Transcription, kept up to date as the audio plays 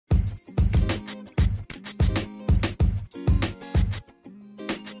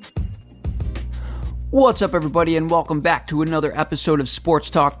What's up, everybody, and welcome back to another episode of Sports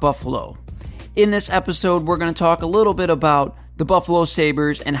Talk Buffalo. In this episode, we're going to talk a little bit about the Buffalo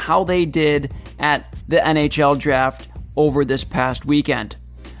Sabres and how they did at the NHL draft over this past weekend.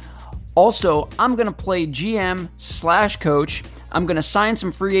 Also, I'm going to play GM/coach. I'm going to sign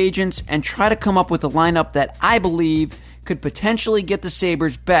some free agents and try to come up with a lineup that I believe could potentially get the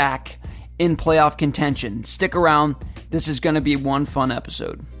Sabres back in playoff contention. Stick around. This is going to be one fun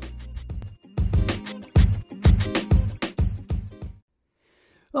episode.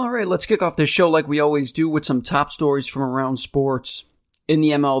 All right, let's kick off the show like we always do with some top stories from around sports. In the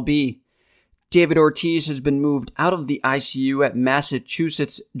MLB, David Ortiz has been moved out of the ICU at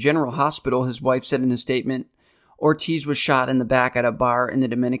Massachusetts General Hospital, his wife said in a statement. Ortiz was shot in the back at a bar in the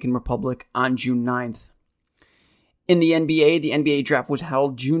Dominican Republic on June 9th. In the NBA draft was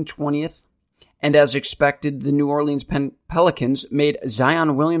held June 20th, and as expected, the New Orleans Pelicans made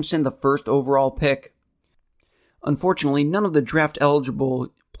Zion Williamson the first overall pick. Unfortunately, none of the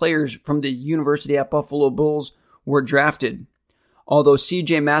draft-eligible players from the University at Buffalo Bulls were drafted. Although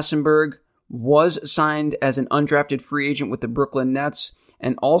C.J. Massenberg was signed as an undrafted free agent with the Brooklyn Nets,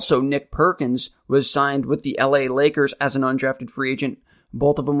 and also Nick Perkins was signed with the LA Lakers as an undrafted free agent.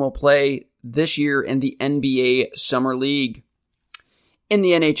 Both of them will play this year in the NBA Summer League. In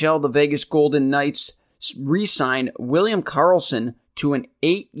the NHL, the Vegas Golden Knights re-signed William Karlsson to an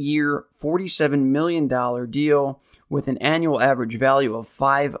 8-year, $47 million deal with an annual average value of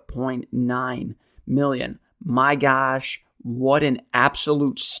 $5.9 million. My gosh, what an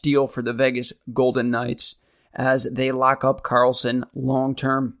absolute steal for the Vegas Golden Knights as they lock up Karlsson long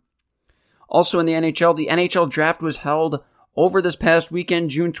term. Also in the NHL draft was held over this past weekend,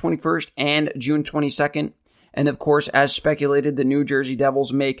 June 21st and June 22nd. And of course, as speculated, the New Jersey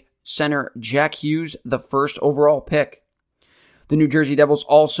Devils make center Jack Hughes the first overall pick. The New Jersey Devils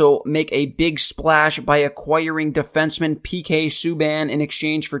also make a big splash by acquiring defenseman P.K. Subban in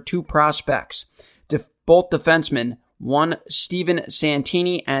exchange for two prospects. Both defensemen, one Steven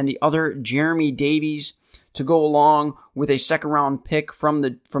Santini and the other Jeremy Davies, to go along with a second-round pick from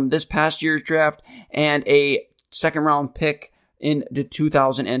this past year's draft and a second-round pick in the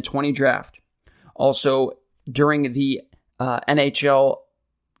 2020 draft. Also, during the NHL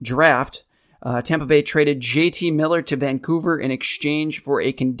draft, Tampa Bay traded JT Miller to Vancouver in exchange for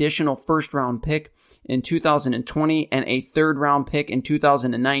a conditional first-round pick in 2020 and a third-round pick in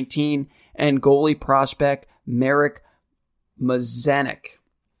 2019 and goalie prospect Marek Mazanek.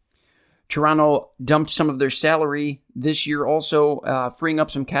 Toronto dumped some of their salary this year, also freeing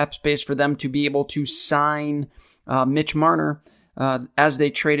up some cap space for them to be able to sign Mitch Marner as they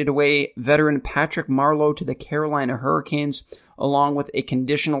traded away veteran Patrick Marleau to the Carolina Hurricanes, along with a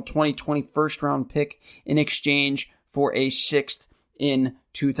conditional 2020 first-round pick in exchange for a sixth in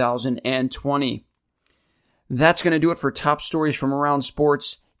 2020. That's going to do it for top stories from around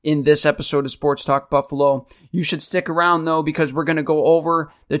sports in this episode of Sports Talk Buffalo. You should stick around, though, because we're going to go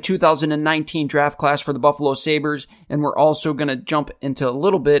over the 2019 draft class for the Buffalo Sabres, and we're also going to jump into a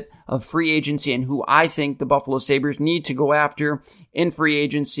little bit of free agency and who I think the Buffalo Sabres need to go after in free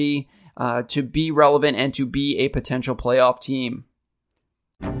agency to be relevant and to be a potential playoff team.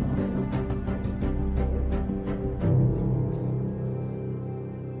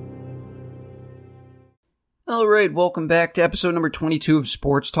 All right, welcome back to episode number 22 of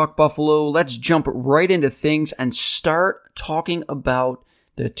Sports Talk Buffalo. Let's jump right into things and start talking about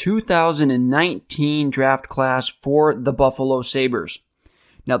the 2019 draft class for the Buffalo Sabres.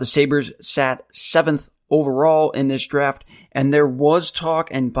 Now, the Sabres sat 7th overall in this draft, and there was talk,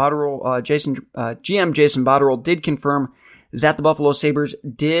 and GM Jason Botterill did confirm that the Buffalo Sabres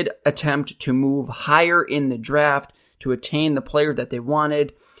did attempt to move higher in the draft to attain the player that they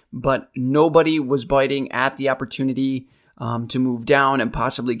wanted, but nobody was biting at the opportunity to move down and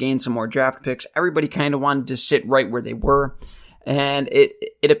possibly gain some more draft picks. Everybody kind of wanted to sit right where they were, and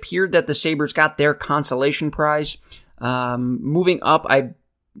it appeared that the Sabres got their consolation prize. Moving up,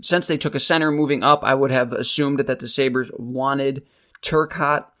 since they took a center moving up, I would have assumed that the Sabres wanted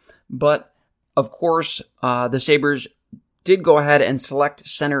Turcotte, but of course, the Sabres did go ahead and select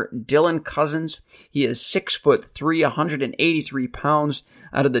center Dylan Cousins. He is 6'3", 183 pounds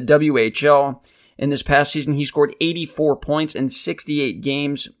out of the WHL. In this past season, he scored 84 points in 68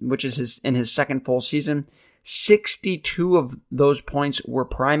 games, which is in his second full season. 62 of those points were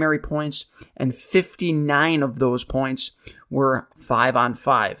primary points, and 59 of those points were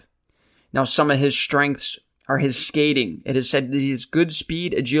 5-on-5. Now, some of his strengths are his skating. It is said that he has good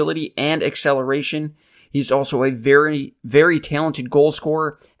speed, agility, and acceleration. He's also a very, very talented goal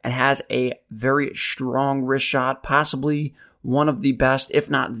scorer and has a very strong wrist shot, possibly one of the best, if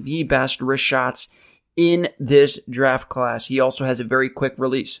not the best, wrist shots in this draft class. He also has a very quick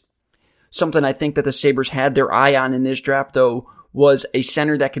release. Something I think that the Sabres had their eye on in this draft, though, was a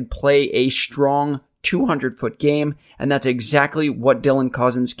center that could play a strong 200-foot game, and that's exactly what Dylan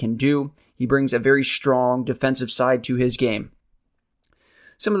Cozens can do. He brings a very strong defensive side to his game.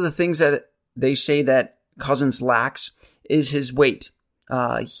 Some of the things that they say that Cozens lacks is his weight.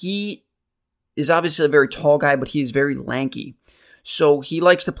 He is obviously a very tall guy, but he is very lanky. So he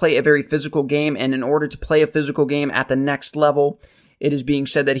likes to play a very physical game, and in order to play a physical game at the next level, it is being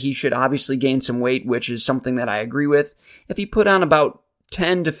said that he should obviously gain some weight, which is something that I agree with. If he put on about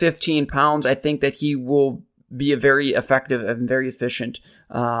 10 to 15 pounds, I think that he will be a very effective and very efficient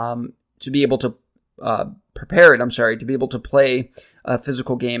to be able to to be able to play a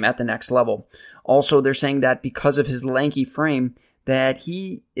physical game at the next level. Also, they're saying that because of his lanky frame, that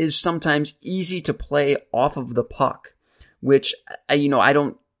he is sometimes easy to play off of the puck, which, I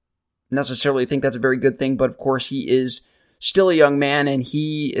don't necessarily think that's a very good thing, but of course he is still a young man, and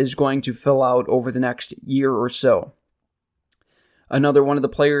he is going to fill out over the next year or so. Another one of the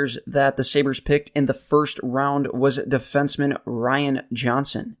players that the Sabres picked in the first round was defenseman Ryan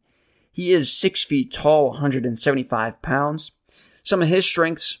Johnson. He is 6 feet tall, 175 pounds. Some of his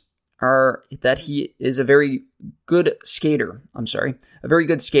strengths are that he is a very good skater.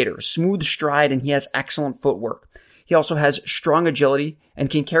 Smooth stride, and he has excellent footwork. He also has strong agility and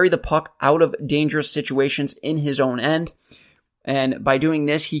can carry the puck out of dangerous situations in his own end. And by doing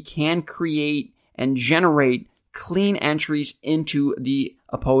this, he can create and generate clean entries into the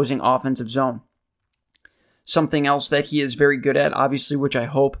opposing offensive zone. Something else that he is very good at, obviously, which I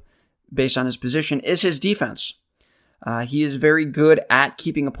hope, based on his position, is his defense. He is very good at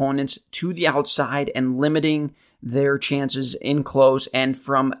keeping opponents to the outside and limiting their chances in close and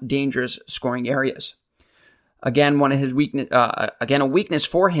from dangerous scoring areas. Again, a weakness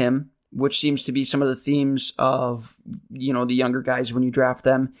for him, which seems to be some of the themes of the younger guys when you draft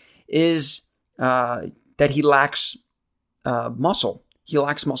them, is that he lacks muscle. He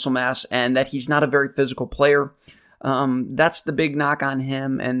lacks muscle mass, and that he's not a very physical player. That's the big knock on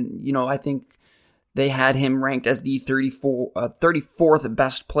him, and I think they had him ranked as the 34th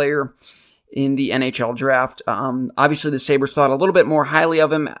best player in the NHL draft. Obviously, the Sabres thought a little bit more highly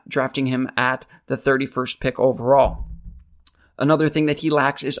of him, drafting him at the 31st pick overall. Another thing that he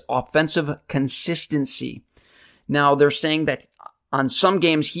lacks is offensive consistency. Now, they're saying that on some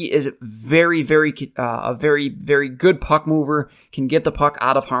games, he is a very, very good puck mover, can get the puck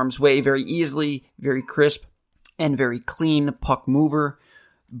out of harm's way very easily, very crisp, and very clean puck mover.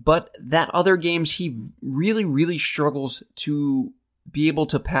 But that other games, he really, really struggles to be able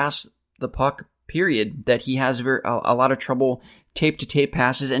to pass the puck, period. That he has a lot of trouble tape-to-tape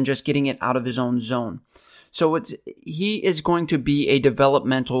passes and just getting it out of his own zone. So he is going to be a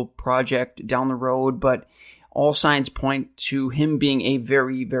developmental project down the road, but all signs point to him being a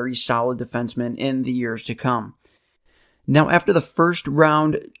very, very solid defenseman in the years to come. Now, after the first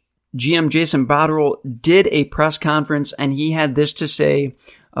round, GM Jason Botterill did a press conference, and he had this to say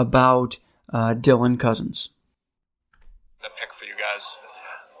about Dylan Cozens. The pick for you guys,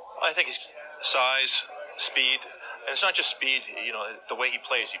 I think his size, speed, and it's not just speed. The way he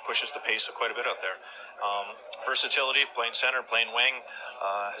plays, he pushes the pace quite a bit out there. Versatility, playing center, playing wing,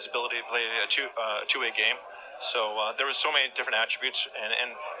 his ability to play a two-way game. So there was so many different attributes,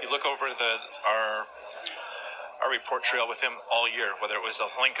 and you look over our report trail with him all year, whether it was the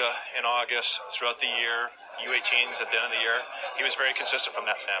Hlinka in August, throughout the year, U18s at the end of the year. He was very consistent from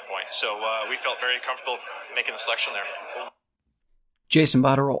that standpoint. So we felt very comfortable making the selection there. Jason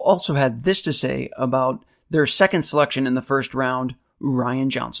Botterill also had this to say about their second selection in the first round, Ryan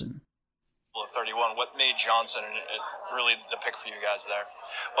Johnson. 31, what made Johnson really the pick for you guys there?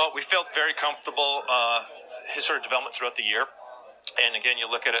 Well, we felt very comfortable, his sort of development throughout the year. And again, you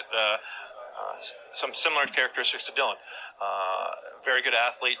look at it, some similar characteristics to Dylan. Very good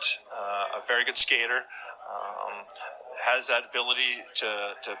athlete, a very good skater, has that ability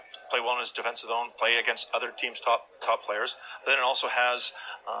to play well in his defensive zone, play against other teams' top players. But then it also has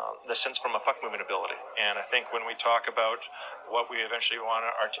the sense from a puck movement ability. And I think when we talk about what we eventually want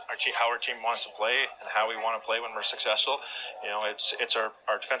how our team wants to play and how we want to play when we're successful, it's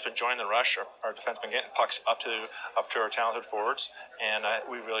our defensemen joining the rush, our defensemen getting pucks up to our talented forwards, and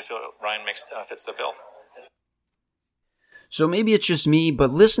we really feel Ryan fits the bill. So maybe it's just me,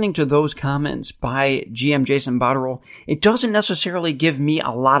 but listening to those comments by GM Jason Botterill, it doesn't necessarily give me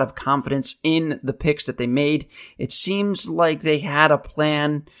a lot of confidence in the picks that they made. It seems like they had a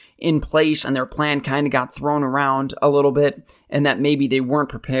plan in place and their plan kind of got thrown around a little bit, and that maybe they weren't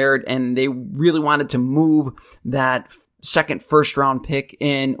prepared and they really wanted to move that second first-round pick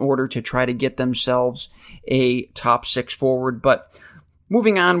in order to try to get themselves a top 6 forward. But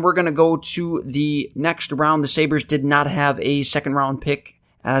moving on, we're going to go to the next round. The Sabres did not have a second-round pick,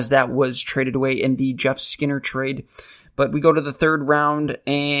 as that was traded away in the Jeff Skinner trade. But we go to the third round,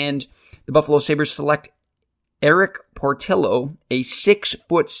 and the Buffalo Sabres select Eric Portillo, a 6'6",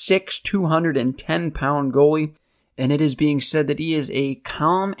 210-pound goalie. And it is being said that he is a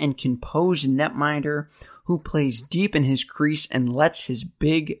calm and composed netminder who plays deep in his crease and lets his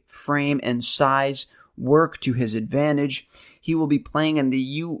big frame and size work to his advantage. He will be playing in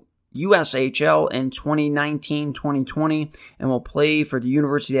the USHL in 2019-2020 and will play for the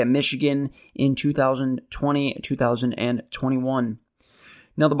University of Michigan in 2020-2021.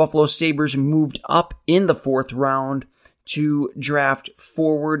 Now, the Buffalo Sabres moved up in the fourth round to draft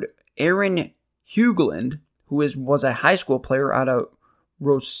forward Aaron Hugland, who was a high school player out of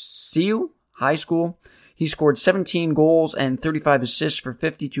Rossio High School. He scored 17 goals and 35 assists for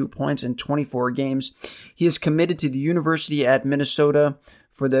 52 points in 24 games. He is committed to the University at Minnesota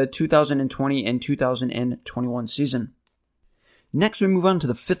for the 2020 and 2021 season. Next, we move on to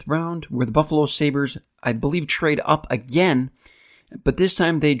the fifth round, where the Buffalo Sabres, I believe, trade up again, but this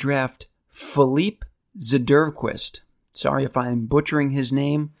time they draft Philippe Zederquist. Sorry if I'm butchering his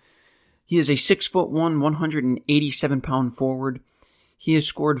name. He is a 6'1", 187-pound forward. He has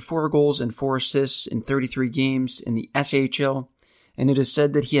scored 4 goals and 4 assists in 33 games in the SHL, and it is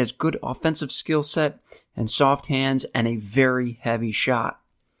said that he has good offensive skill set and soft hands and a very heavy shot.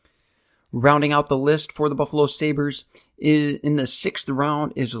 Rounding out the list for the Buffalo Sabres in the sixth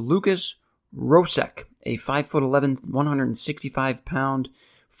round is Lucas Rosek, a 5'11", 165-pound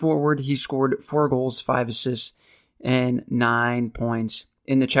forward. He scored 4 goals, 5 assists, and 9 points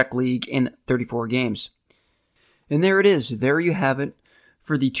in the Czech League in 34 games. And there it is. There you have it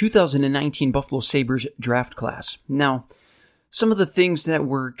for the 2019 Buffalo Sabres draft class. Now, some of the things that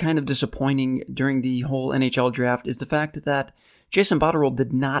were kind of disappointing during the whole NHL draft is the fact that Jason Botterill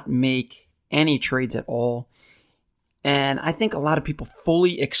did not make any trades at all. And I think a lot of people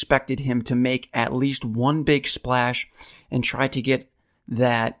fully expected him to make at least one big splash and try to get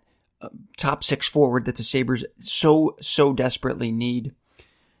that top 6 forward that the Sabres so desperately need.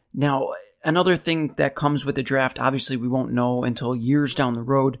 Now, another thing that comes with the draft, obviously we won't know until years down the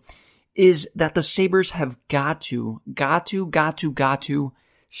road, is that the Sabres have got to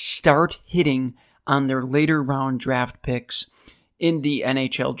start hitting on their later round draft picks in the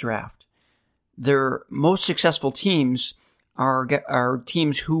NHL draft. Their most successful teams are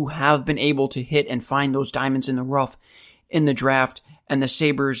teams who have been able to hit and find those diamonds in the rough in the draft, and the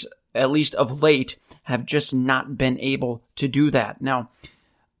Sabres, at least of late, have just not been able to do that. Now,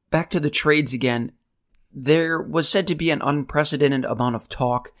 back to the trades again. There was said to be an unprecedented amount of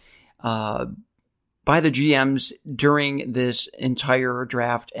talk by the GMs during this entire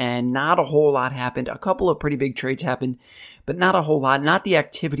draft, and not a whole lot happened. A couple of pretty big trades happened, but not a whole lot. Not the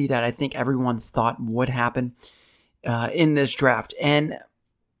activity that I think everyone thought would happen in this draft. And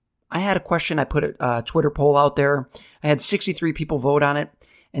I had a question. I put a Twitter poll out there. I had 63 people vote on it,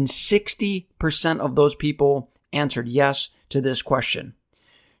 and 60% of those people answered yes to this question.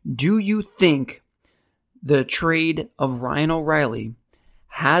 Do you think the trade of Ryan O'Reilly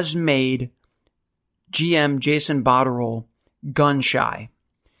has made GM Jason Botterill gun shy?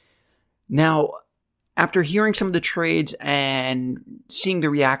 Now, after hearing some of the trades and seeing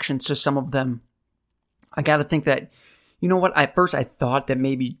the reactions to some of them, I got to think that, you know what, at first I thought that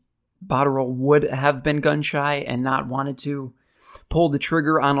maybe Botterill would have been gun shy and not wanted to pull the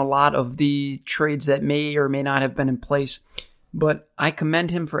trigger on a lot of the trades that may or may not have been in place. But I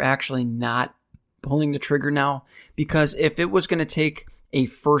commend him for actually not pulling the trigger now, because if it was going to take a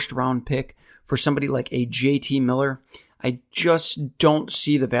first round pick for somebody like a JT Miller, I just don't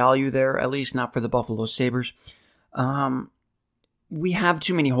see the value there, at least not for the Buffalo Sabres. We have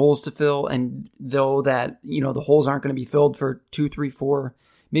too many holes to fill, and though that, you know, the holes aren't going to be filled for 2, 3, 4,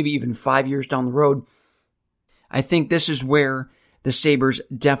 maybe even 5 years down the road, I think this is where the Sabres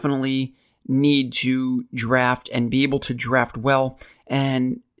definitely need to draft and be able to draft well.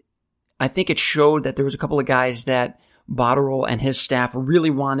 And I think it showed that there was a couple of guys that Botterill and his staff really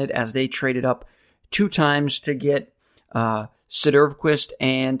wanted, as they traded up 2 times to get Zederquist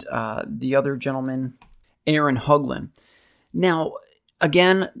and the other gentleman, Aaron Hugland. Now,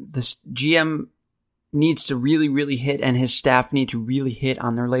 again, the GM needs to really hit, and his staff need to really hit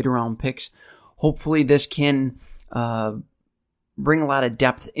on their later round picks. Hopefully this can bring a lot of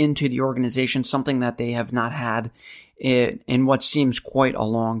depth into the organization, something that they have not had in what seems quite a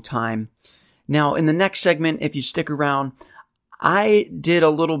long time. Now, in the next segment, if you stick around, I did a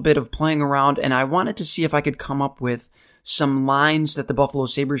little bit of playing around, and I wanted to see if I could come up with some lines that the Buffalo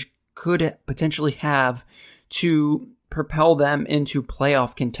Sabres could potentially have to propel them into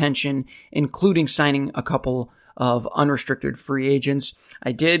playoff contention, including signing a couple of unrestricted free agents.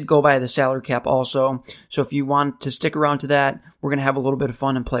 I did go by the salary cap also, so if you want to stick around to that, we're going to have a little bit of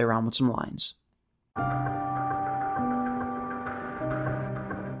fun and play around with some lines.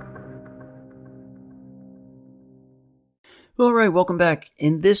 All right, welcome back.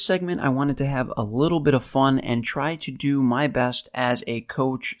 In this segment, I wanted to have a little bit of fun and try to do my best as a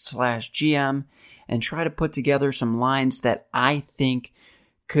coach/GM and try to put together some lines that I think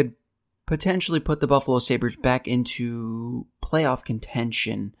could potentially put the Buffalo Sabres back into playoff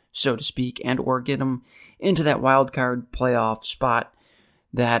contention, so to speak, and or get them into that wild card playoff spot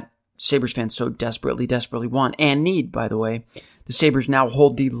that Sabres fans so desperately want and need, by the way. The Sabres now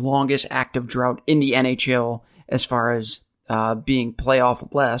hold the longest active drought in the NHL as far as being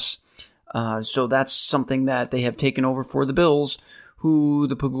playoff-less. So that's something that they have taken over for the Bills, who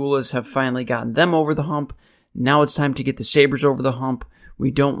the Pagulas have finally gotten them over the hump. Now it's time to get the Sabres over the hump.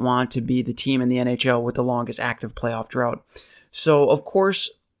 We don't want to be the team in the NHL with the longest active playoff drought. So, of course,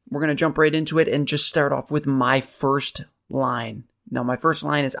 we're going to jump right into it and just start off with my first line. Now, my first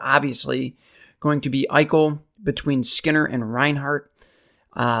line is obviously going to be Eichel between Skinner and Reinhart.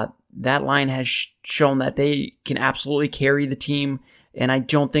 That line has shown that they can absolutely carry the team, and I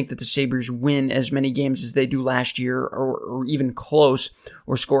don't think that the Sabres win as many games as they do last year, or even close,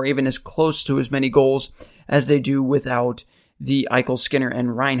 or score even as close to as many goals as they do without the Eichel, Skinner,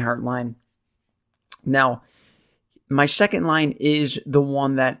 and Reinhart line. Now, my second line is the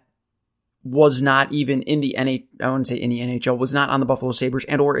one that was not even in the NHL, was not on the Buffalo Sabres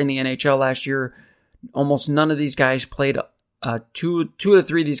and or in the NHL last year. Almost none of these guys played. Two of the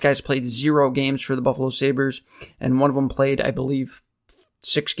three of these guys played 0 games for the Buffalo Sabres, and one of them played, I believe,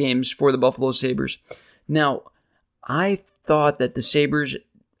 6 games for the Buffalo Sabres. Now, I thought that the Sabres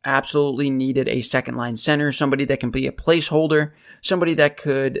absolutely needed a second-line center, somebody that can be a placeholder, somebody that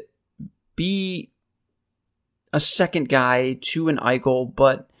could be a second guy to an Eichel,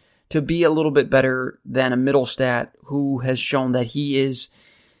 but to be a little bit better than a Middlestat, who has shown that he is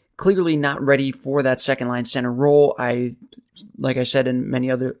clearly not ready for that second-line center role. Like I said in many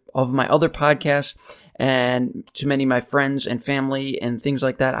other of my other podcasts, and to many of my friends and family and things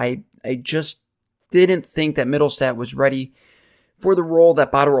like that, I just didn't think that Middlestat was ready for the role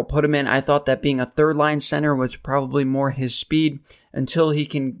that Botterill put him in. I thought that being a third-line center was probably more his speed until he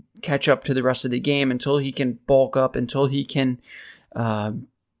can catch up to the rest of the game, until he can bulk up, until he can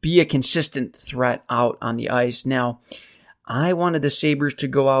be a consistent threat out on the ice. Now, I wanted the Sabres to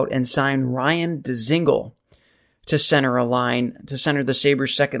go out and sign Ryan Dzingel to center the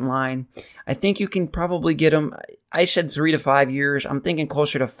Sabres' second line. I think you can probably get him. I said 3 to 5 years. I'm thinking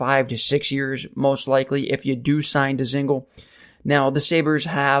closer to 5 to 6 years, most likely, if you do sign Dzingel. Now, the Sabres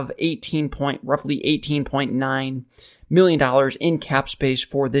have roughly $18.9 million in cap space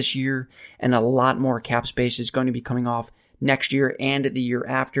for this year, and a lot more cap space is going to be coming off next year and the year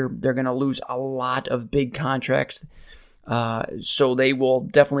after. They're going to lose a lot of big contracts. So they will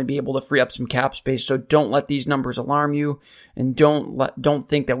definitely be able to free up some cap space. So don't let these numbers alarm you, and don't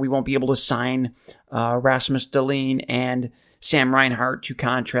think that we won't be able to sign Rasmus Dahlin and Sam Reinhart to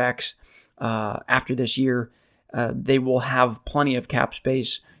contracts after this year. They will have plenty of cap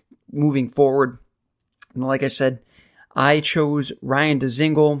space moving forward. And like I said, I chose Ryan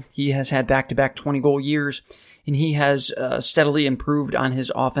Dzingel. He has had back-to-back 20-goal years, and he has steadily improved on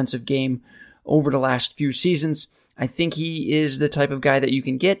his offensive game over the last few seasons. I think he is the type of guy that you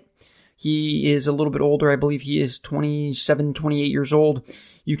can get. He is a little bit older. I believe he is 27, 28 years old.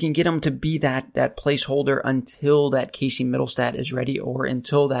 You can get him to be that placeholder until that Casey Middlestat is ready, or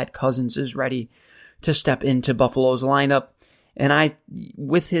until that Cousins is ready to step into Buffalo's lineup. And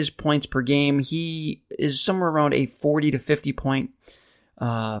with his points per game, he is somewhere around a 40 to 50 point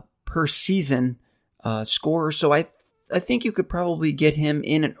per season scorer. So I think you could probably get him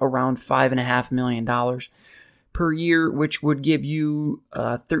in at around $5.5 million per year, which would give you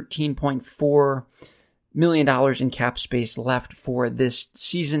 $13.4 million in cap space left for this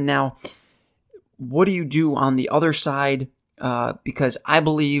season. Now, what do you do on the other side? Because I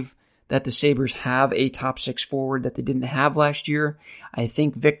believe that the Sabres have a top 6 forward that they didn't have last year. I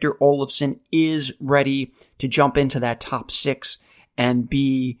think Victor Olofsson is ready to jump into that top 6 and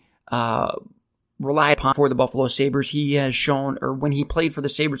be relied upon for the Buffalo Sabres. He has shown, or when he played for the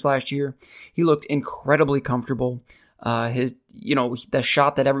Sabres last year, he looked incredibly comfortable. The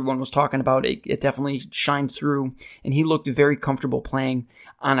shot that everyone was talking about, it definitely shined through, and he looked very comfortable playing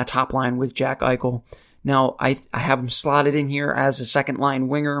on a top line with Jack Eichel. Now, I have him slotted in here as a second-line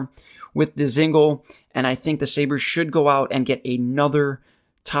winger with Dzingel, and I think the Sabres should go out and get another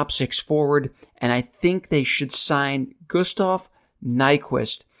top 6 forward, and I think they should sign Gustav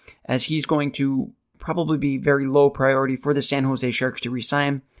Nyquist, as he's going to probably be very low priority for the San Jose Sharks to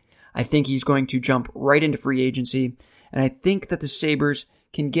re-sign. I think he's going to jump right into free agency, and I think that the Sabres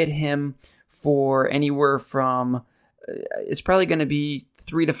can get him for anywhere from, it's probably going to be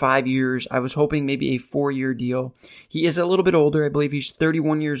 3 to 5 years. I was hoping maybe a 4-year deal. He is a little bit older. I believe he's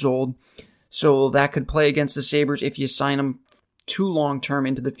 31 years old, so that could play against the Sabres if you sign him too long-term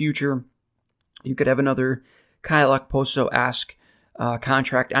into the future. You could have another Kyle Okposo-esque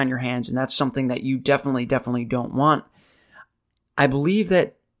contract on your hands, and that's something that you definitely don't want. I believe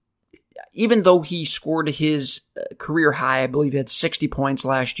that even though he scored his career high, I believe he had 60 points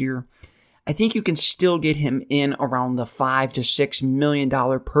last year, I think you can still get him in around the $5 to $6 million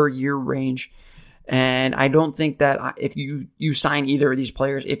per year range. And I don't think that if you sign either of these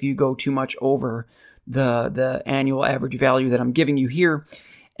players, if you go too much over the annual average value that I'm giving you here,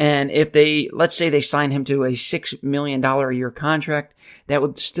 and if let's say they sign him to a $6 million a year contract, that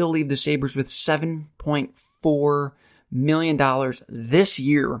would still leave the Sabres with $7.4 million this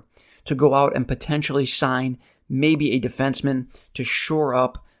year to go out and potentially sign maybe a defenseman to shore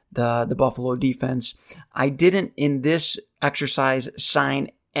up the Buffalo defense. I didn't in this exercise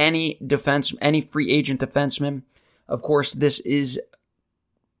sign any free agent defenseman. Of course, this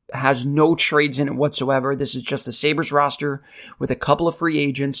has no trades in it whatsoever. This is just the Sabres roster with a couple of free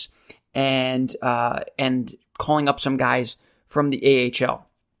agents and calling up some guys from the AHL.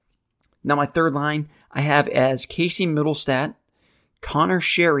 Now my third line I have as Casey Middlestat, Connor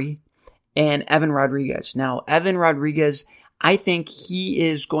Sherry, and Evan Rodriguez. Now Evan Rodriguez, I think he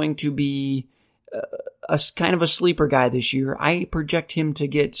is going to be a kind of a sleeper guy this year. I project him to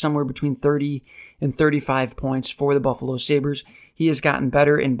get somewhere between 30 and 35 points for the Buffalo Sabres. He has gotten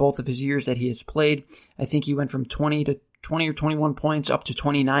better in both of his years that he has played. I think he went from 20 or 21 points up to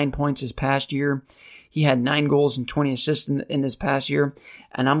 29 points this past year. He had 9 goals and 20 assists in this past year.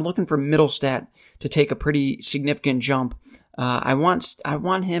 And I'm looking for Middlestat to take a pretty significant jump. I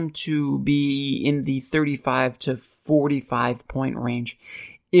want him to be in the 35 to 45 point range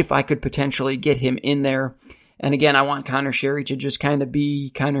if I could potentially get him in there. And again, I want Connor Sherry to just kind of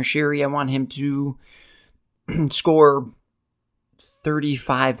be Connor Sherry. I want him to score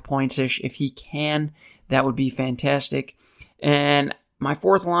 35 points-ish. If he can, that would be fantastic. And my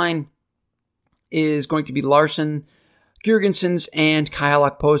fourth line is going to be Larson, Girgensons, and Kyle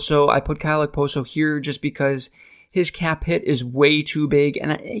Okposo. I put Kyle Okposo here just because his cap hit is way too big,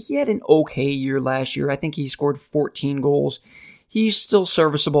 and he had an okay year last year. I think he scored 14 goals. He's still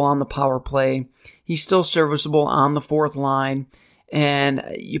serviceable on the power play. He's still serviceable on the fourth line. And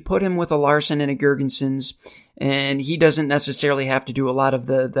you put him with a Larson and a Girgensons, and he doesn't necessarily have to do a lot of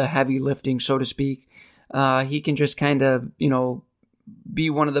the heavy lifting, so to speak. He can just kind of, be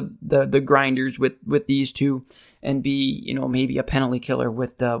one of the grinders with these two and be, maybe a penalty killer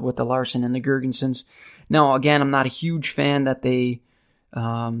with the Larson and the Girgensons. Now, again, I'm not a huge fan that they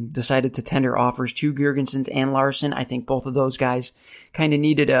decided to tender offers to Girgensons and Larson. I think both of those guys kind of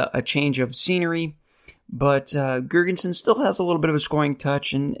needed a change of scenery. But Girgensons still has a little bit of a scoring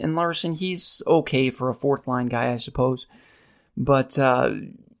touch, and Larson, he's okay for a fourth-line guy, I suppose. But,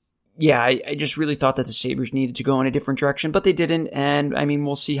 I just really thought that the Sabres needed to go in a different direction, but they didn't, and,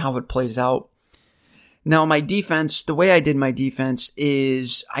 we'll see how it plays out. Now, my defense, the way I did my defense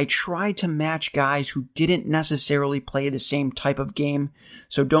is I tried to match guys who didn't necessarily play the same type of game,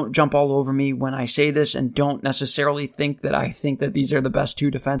 so don't jump all over me when I say this, and don't necessarily think that I think that these are the best two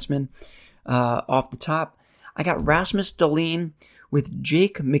defensemen. Off the top, I got Rasmus Dahlin with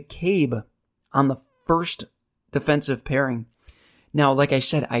Jake McCabe on the first defensive pairing. Now, like I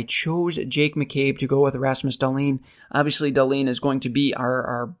said, I chose Jake McCabe to go with Rasmus Dahlin. Obviously, Dahlin is going to be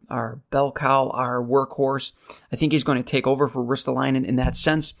our bell cow, our workhorse. I think he's going to take over for Ristolainen in that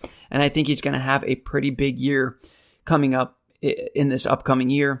sense, and I think he's going to have a pretty big year coming up in this upcoming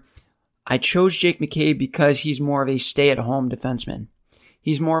year. I chose Jake McCabe because he's more of a stay-at-home defenseman.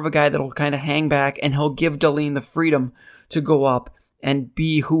 He's more of a guy that'll kind of hang back, and he'll give Dahlin the freedom to go up and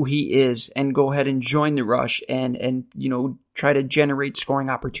be who he is and go ahead and join the rush and try to generate scoring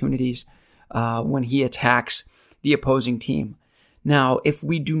opportunities when he attacks the opposing team. Now, if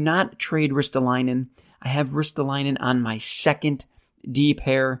we do not trade Ristolainen, I have Ristolainen on my second D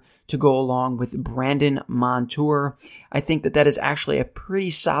pair to go along with Brandon Montour. I think that is actually a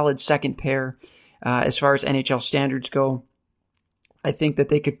pretty solid second pair as far as NHL standards go. I think that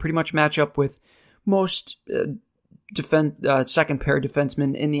they could pretty much match up with most second pair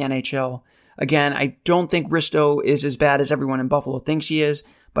defensemen in the NHL. Again, I don't think Risto is as bad as everyone in Buffalo thinks he is,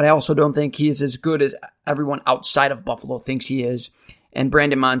 but I also don't think he is as good as everyone outside of Buffalo thinks he is. And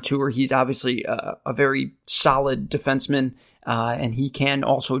Brandon Montour, he's obviously a very solid defenseman, and he can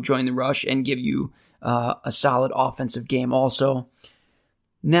also join the rush and give you a solid offensive game also.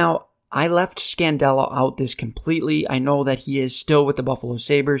 Now, I left Scandella out this completely. I know that he is still with the Buffalo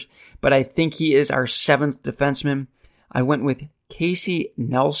Sabres, but I think he is our 7th defenseman. I went with Casey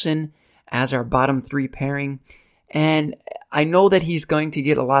Nelson as our bottom 3 pairing, and I know that he's going to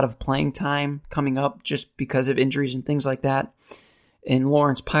get a lot of playing time coming up just because of injuries and things like that in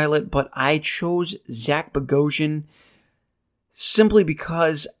Lawrence Pilot, but I chose Zach Bogosian simply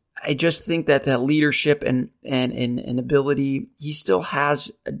because I just think that the leadership and ability, he still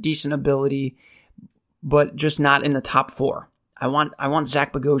has a decent ability, but just not in the top 4. I want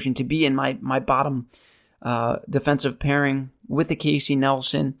Zach Bogosian to be in my bottom defensive pairing with the Casey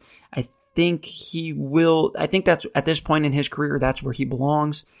Nelson. I think that's at this point in his career, that's where he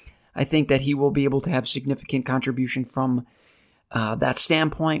belongs. I think that he will be able to have significant contribution from that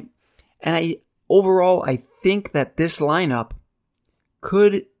standpoint. And I think that this lineup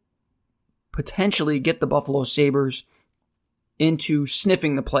could potentially get the Buffalo Sabres into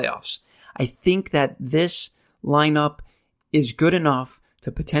sniffing the playoffs. I think that this lineup is good enough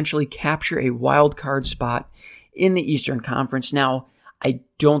to potentially capture a wild card spot in the Eastern Conference. Now, I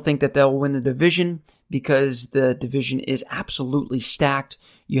don't think that they'll win the division because the division is absolutely stacked.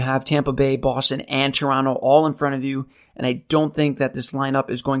 You have Tampa Bay, Boston, and Toronto all in front of you, and I don't think that this lineup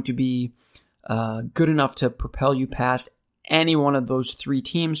is going to be good enough to propel you past any one of those 3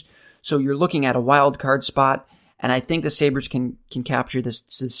 teams. So you're looking at a wild card spot, and I think the Sabres can capture this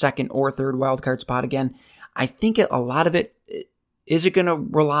second or third wild card spot again. I think a lot of it, is it going to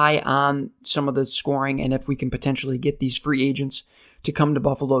rely on some of the scoring, and if we can potentially get these free agents to come to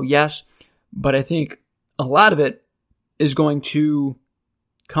Buffalo? Yes, but I think a lot of it is going to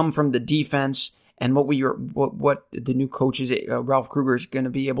come from the defense and what the new coaches, Ralph Kruger, is going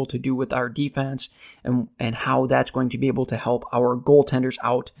to be able to do with our defense, and how that's going to be able to help our goaltenders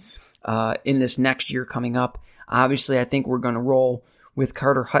out in this next year coming up. Obviously, I think we're going to roll with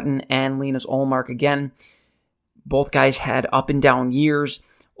Carter Hutton and Linus Ullmark again. Both guys had up and down years.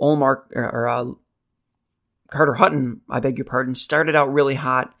 Carter Hutton, I beg your pardon, started out really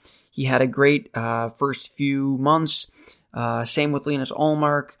hot. He had a great first few months. Same with Linus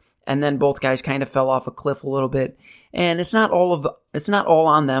Ullmark, and then both guys kind of fell off a cliff a little bit. And it's not all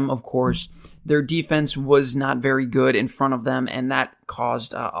on them, of course. Their defense was not very good in front of them, and that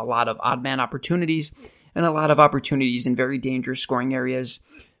caused a lot of odd man opportunities and a lot of opportunities in very dangerous scoring areas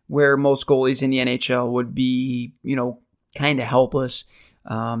where most goalies in the NHL would be, kind of helpless.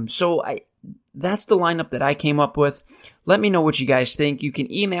 So that's the lineup that I came up with. Let me know what you guys think. You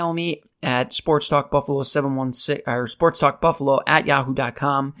can email me at sportstalkbuffalo716 or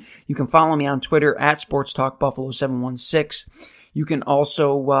sportstalkbuffalo@yahoo.com. You can follow me on Twitter at sportstalkbuffalo716. You can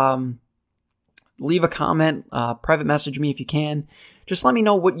also leave a comment, private message me if you can. Just let me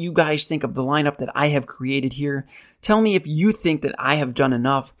know what you guys think of the lineup that I have created here. Tell me if you think that I have done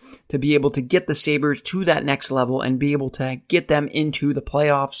enough to be able to get the Sabres to that next level and be able to get them into the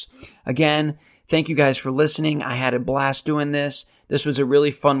playoffs. Again, thank you guys for listening. I had a blast doing this. This was a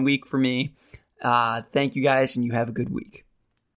really fun week for me. Thank you guys, and you have a good week.